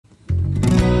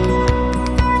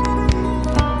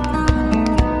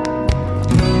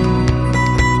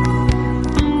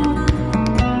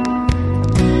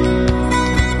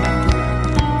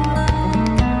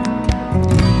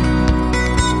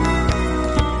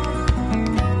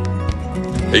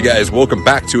Hey guys, welcome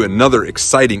back to another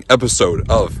exciting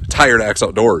episode of Tired Axe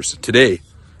Outdoors. Today,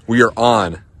 we are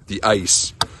on the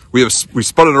ice. We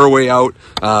sputted our way out.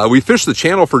 We fished the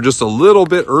channel for just a little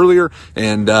bit earlier,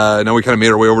 and now we kind of made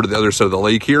our way over to the other side of the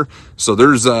lake here. So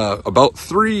there's about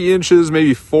 3 inches,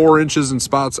 maybe 4 inches in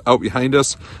spots out behind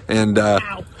us, and we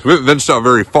haven't ventured out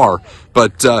very far.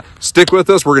 But stick with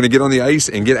us. We're going to get on the ice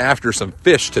and get after some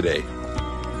fish today.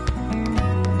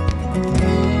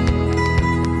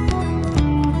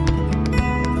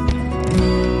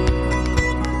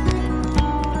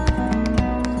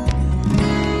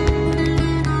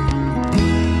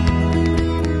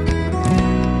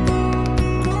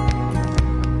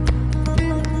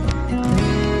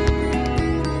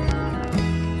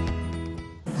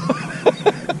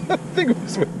 I think it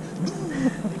was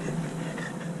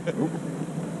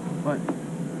What?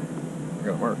 I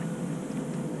got a mark.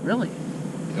 Really?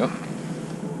 Yep.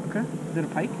 Okay. Is it a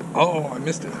pike? Oh, I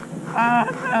missed it.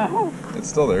 No. It's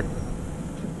still there.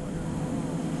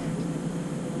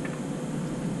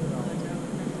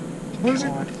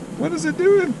 What is it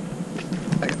doing?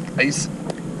 Ice.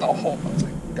 Oh, it's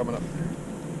like coming up.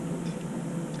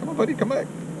 Come on, buddy, come back.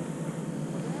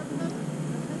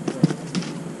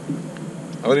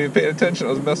 I wasn't even paying attention. I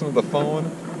was messing with the phone.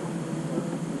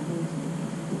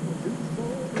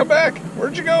 Come back.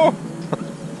 Where'd you go?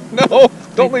 No,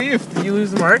 don't leave. Did you lose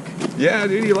the mark? Yeah,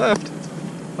 dude, he left.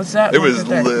 What's that? It was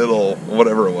little,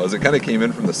 whatever it was. It kind of came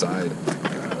in from the side.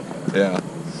 Yeah.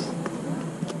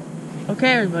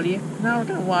 Okay, everybody. Now we're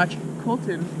gonna watch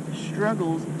Colton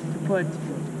struggles to put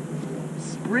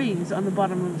springs on the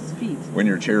bottom of his feet. When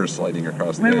your chair is sliding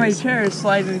across the When my ice. chair is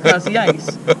sliding across the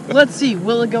ice. Let's see.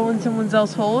 Will it go in someone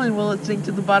else's hole and will it sink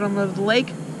to the bottom of the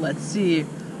lake? Let's see.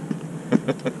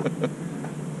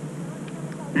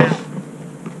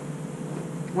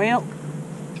 Well.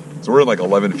 So we're in like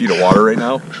 11 feet of water right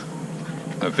now.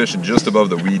 I'm fishing just above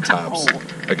the weed tops. Oh.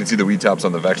 I can see the weed tops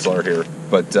on the Vexlar here.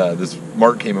 But this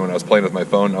mark came in when I was playing with my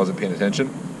phone and I wasn't paying attention.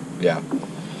 Yeah.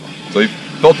 So he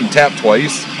felt him tap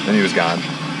twice and he was gone.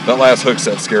 That last hook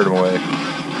set scared him away.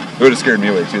 It would have scared me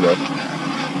away too, though.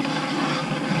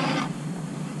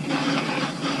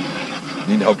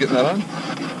 Need help getting that on?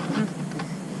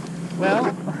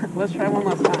 Well, let's try one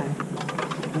last time.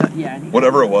 Yeah.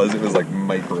 Whatever it was like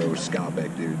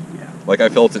microscopic, dude. Yeah. Like I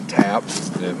felt it tap,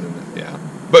 and yeah.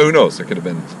 But who knows? It could have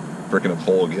been freaking a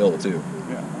pole gill too.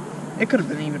 Yeah. It could have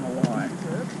been even a walleye.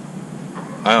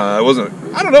 I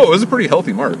don't know. It was a pretty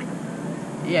healthy mark.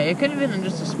 Yeah, it could have been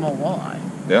just a small walleye.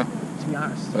 Yeah. To be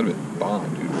honest. That'd have been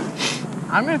bomb, dude.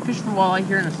 I'm gonna fish for walleye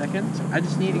here in a second. I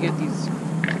just need to get these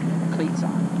cleats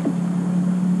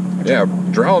on. Yeah,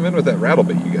 draw them in with that rattle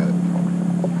bait you got.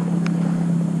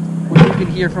 Which you can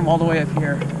hear from all the way up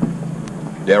here.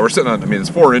 Yeah, we're sitting on, I mean, it's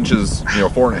 4 inches,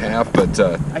 4.5, but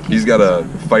he's got a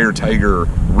Fire Tiger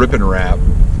rip and wrap.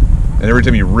 And every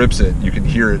time he rips it, you can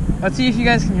hear it. Let's see if you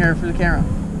guys can hear it for the camera.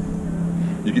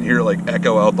 You can hear it like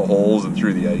echo out the holes and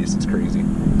through the ice. It's crazy.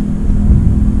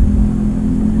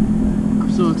 I'm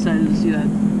so excited to see that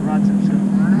rod tip.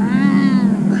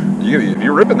 If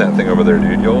you're ripping that thing over there,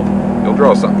 dude, you'll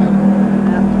draw something in.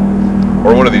 Yeah.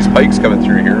 Or one of these pikes coming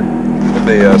through here. If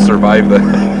they survive the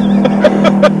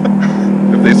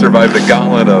if they survive the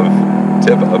gauntlet of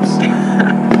tip-ups,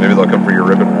 maybe they'll come for your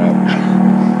rip and wrap.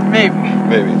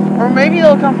 Maybe. Or maybe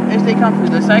they'll come if they come through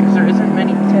this side because there isn't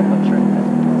many tip-ups right there.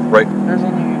 Right. There's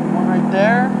only one right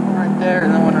there, and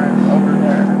then one right over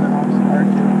there, and then obviously our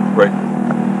two. Right.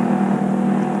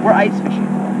 We're ice fishing.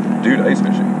 Dude, ice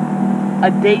fishing.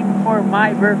 A date for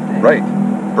my birthday. Right.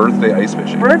 Birthday ice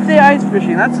fishing. Birthday ice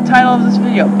fishing. That's the title of this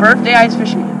video. Birthday ice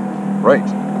fishing. Right.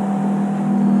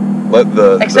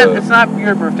 Except it's not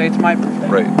your birthday, it's my birthday.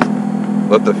 Right.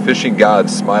 Let the fishing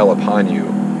gods smile upon you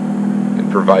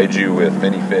and provide you with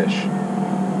many fish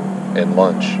and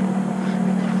lunch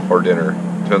or dinner.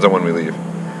 Depends on when we leave.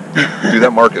 Dude,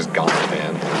 that mark is gone,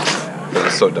 man. That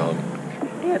is so dumb.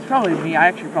 Yeah, it's probably me. I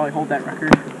actually probably hold that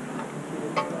record.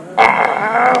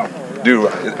 Dude,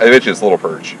 I bet you it's a little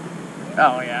perch.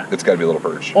 Oh, yeah. It's got to be a little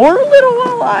perch. Or a little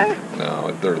walleye.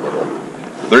 No, they're little.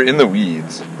 They're in the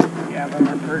weeds. Yeah, but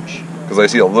they're perch. Because I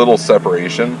see a little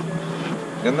separation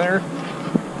in there.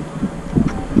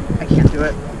 I can't do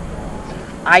it.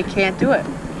 I can't do it.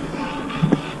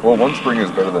 Well, one spring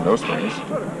is better than no springs.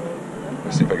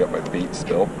 Let's see if I got my bait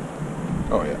still.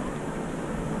 Oh, yeah.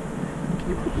 Can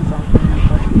you put this on for me?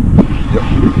 Yep.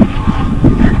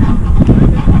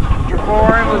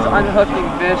 Before it was unhooking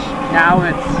fish, now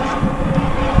it's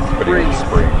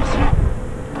springs.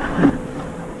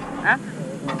 After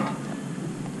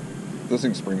This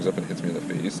thing springs up and hits me in the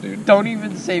face, dude. Don't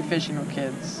even say fishing with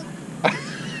kids.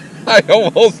 I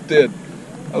almost did.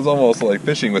 I was almost like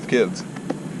fishing with kids.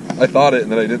 I thought it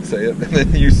and then I didn't say it, and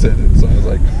then you said it, so I was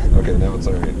like, okay, now it's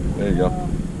alright. There you go.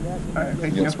 Alright,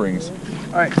 thank You you. get springs.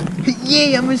 Alright.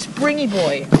 Yay, I'm a springy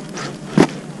boy.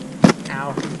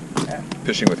 Ow. Yeah.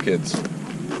 Fishing with kids.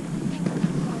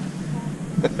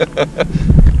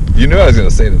 You knew I was going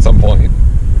to say it at some point.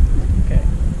 Okay.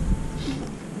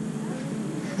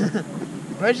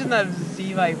 Imagine that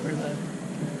sea viper then.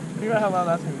 Think about how loud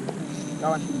that's going to be. Go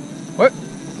on. What?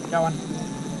 Go on.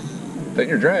 Fit in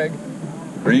your drag.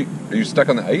 Are you stuck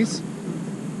on the ice?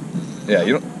 Yeah,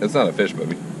 you don't. It's not a fish,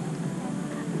 Bubby.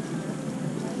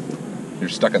 You're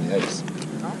stuck on the ice.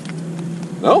 No?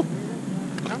 No?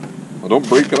 No. Well, don't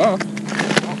break it off.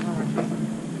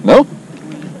 No? No?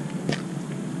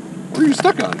 What are you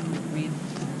stuck on? Weed.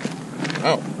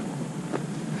 Oh.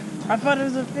 I thought it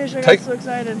was a fish. I got Take- so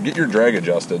excited. Get your drag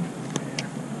adjusted.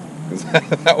 'Cause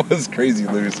that was crazy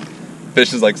loose.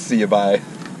 Fish is like, see you bye.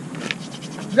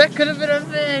 That could have been a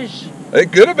fish.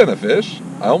 It could have been a fish.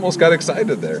 I almost got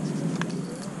excited there.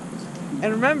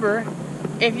 And remember,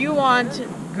 if you want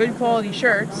good quality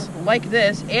shirts like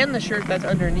this and the shirt that's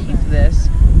underneath this,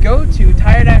 go to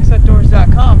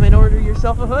tiredaxoutdoors.com and order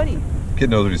yourself a hoodie. Kid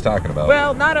knows what he's talking about.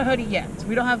 Well, not a hoodie yet.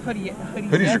 We don't have hoodies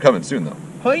Hoodies yet. are coming soon, though.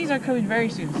 Hoodies are coming very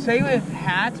soon. Same with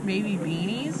hats, maybe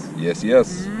beanies. Yes,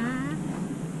 yes. Mm.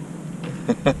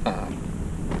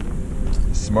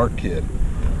 Smart kid.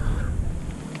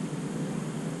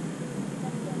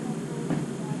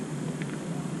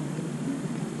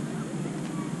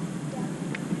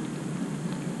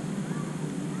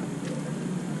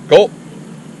 Colt.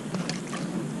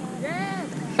 Yes!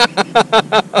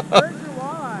 Where's your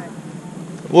walleye?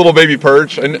 Little baby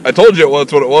perch. I told you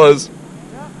that's what it was.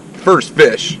 First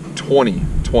fish,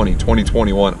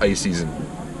 2021 ice season.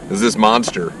 Is this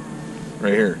monster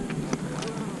right here.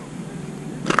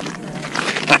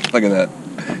 Look at that.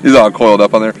 He's all coiled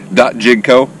up on there. Jig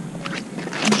Co.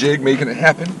 Jig making it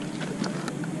happen.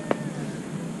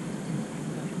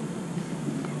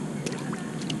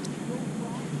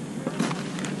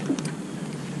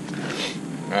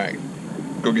 Alright.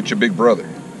 Go get your big brother.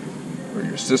 Or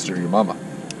your sister, your mama.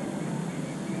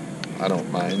 I don't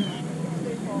mind.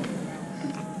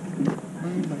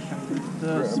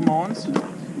 The small ones?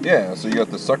 Yeah, so you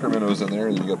got the sucker minnows in there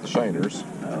and you got the shiners.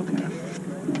 Okay.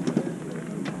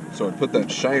 So I'd put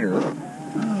that shiner.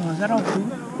 Oh, is that all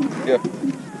poop? Yeah.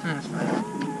 That's fine.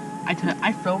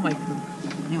 I throw my poop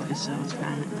anyway, so it's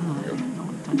fine. Oh, I don't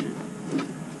want to touch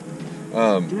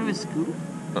it. Do you have a scoop?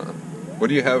 What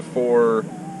do you have for? Do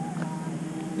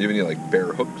you have any like bear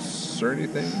hooks or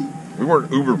anything? We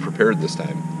weren't uber prepared this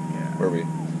time, Yeah. were we?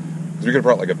 Because we could have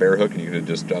brought like a bear hook and you could have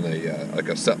just done a like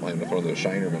a set line with one of those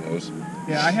shiner minnows.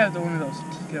 Yeah, I have one of those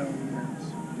Tico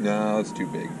minnows. No, it's too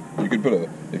big. You could put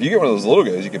if you get one of those little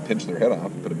guys, you could pinch their head off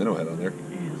and put a minnow head on there.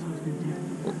 Yeah, that's what I was gonna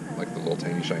do. Like the little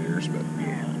tiny shiners, but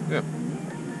Yeah. yeah.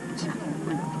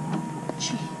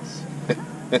 Jeez.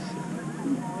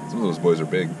 Some of those boys are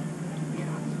big. Yeah.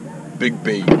 Big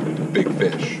bait, big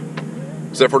fish.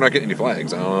 Except for not getting any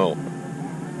flags, I don't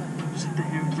know. Just the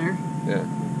hair there. Yeah.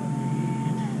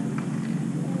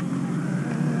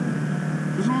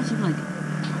 Those almost look like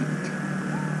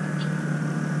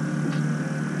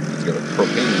He's got a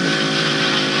propane.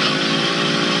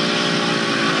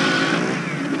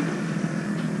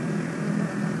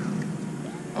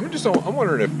 I'm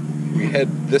wondering if we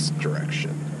head this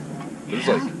direction. There's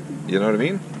like, you know what I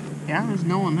mean? yeah, there's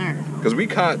no one there.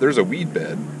 Because there's a weed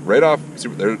bed right off. See,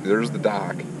 there's the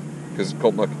dock. Because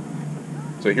Colt, look.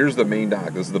 So here's the main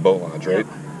dock. This is the boat launch, right? Yep.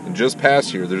 And just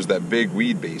past here, there's that big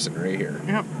weed basin right here,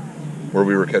 Yep. where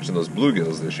we were catching those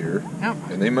bluegills this year. Yep.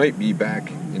 And they might be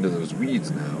back into those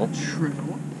weeds now, True.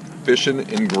 fishing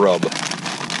and grub.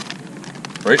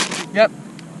 Right? Yep.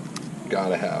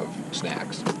 Gotta have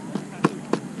snacks.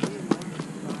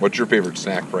 What's your favorite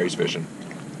snack for ice fishing?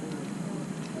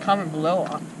 Comment below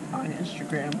on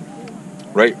Instagram.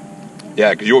 Right?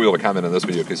 Yeah, because you won't be able to comment on this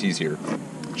video because he's here.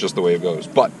 It's just the way it goes.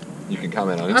 But you can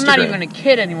comment on Instagram. I'm not even a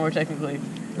kid anymore, technically.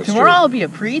 That's Tomorrow true. I'll be a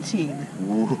preteen.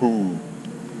 Woohoo.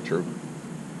 True.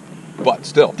 But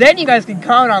still, Then you guys can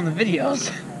comment on the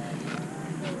videos.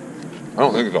 I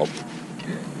don't think so.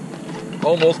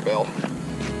 Almost fell.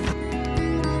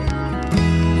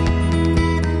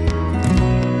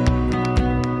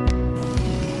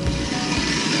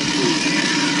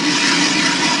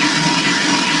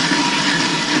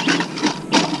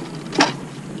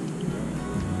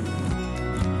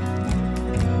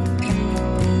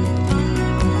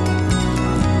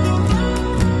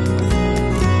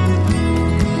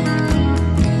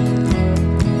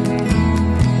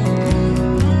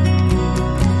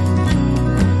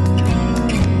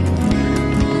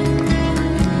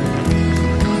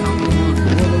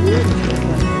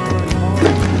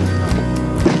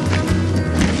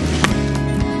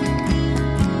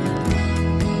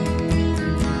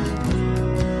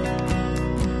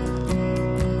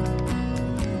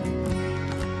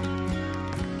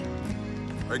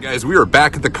 All right, guys, we are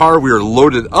back at the car. We are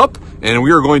loaded up, and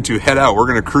we are going to head out. We're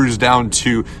going to cruise down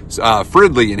to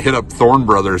Fridley and hit up Thorn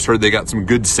Brothers. Heard they got some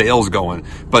good sales going.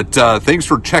 But thanks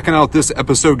for checking out this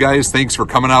episode, guys. Thanks for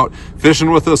coming out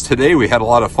fishing with us today. We had a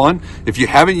lot of fun. If you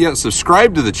haven't yet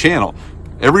subscribed to the channel,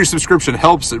 every subscription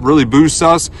helps. It really boosts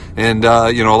us and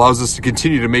allows us to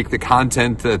continue to make the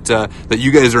content that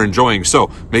you guys are enjoying. So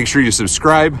make sure you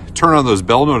subscribe, turn on those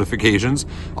bell notifications.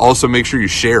 Also make sure you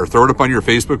share, throw it up on your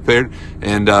Facebook page,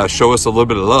 and show us a little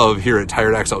bit of love here at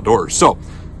Tired Axe Outdoors. So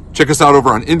check us out over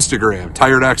on Instagram,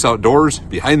 Tired Axe Outdoors,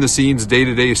 behind the scenes,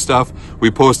 day-to-day stuff. We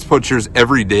post pictures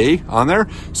every day on there.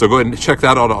 So go ahead and check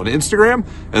that out on Instagram.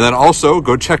 And then also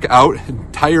go check out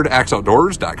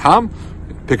tiredaxeoutdoors.com.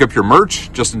 Pick up your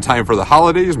merch just in time for the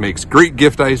holidays. Makes great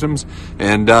gift items.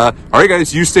 And all right,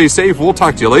 guys, you stay safe. We'll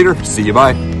talk to you later. See you.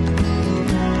 Bye.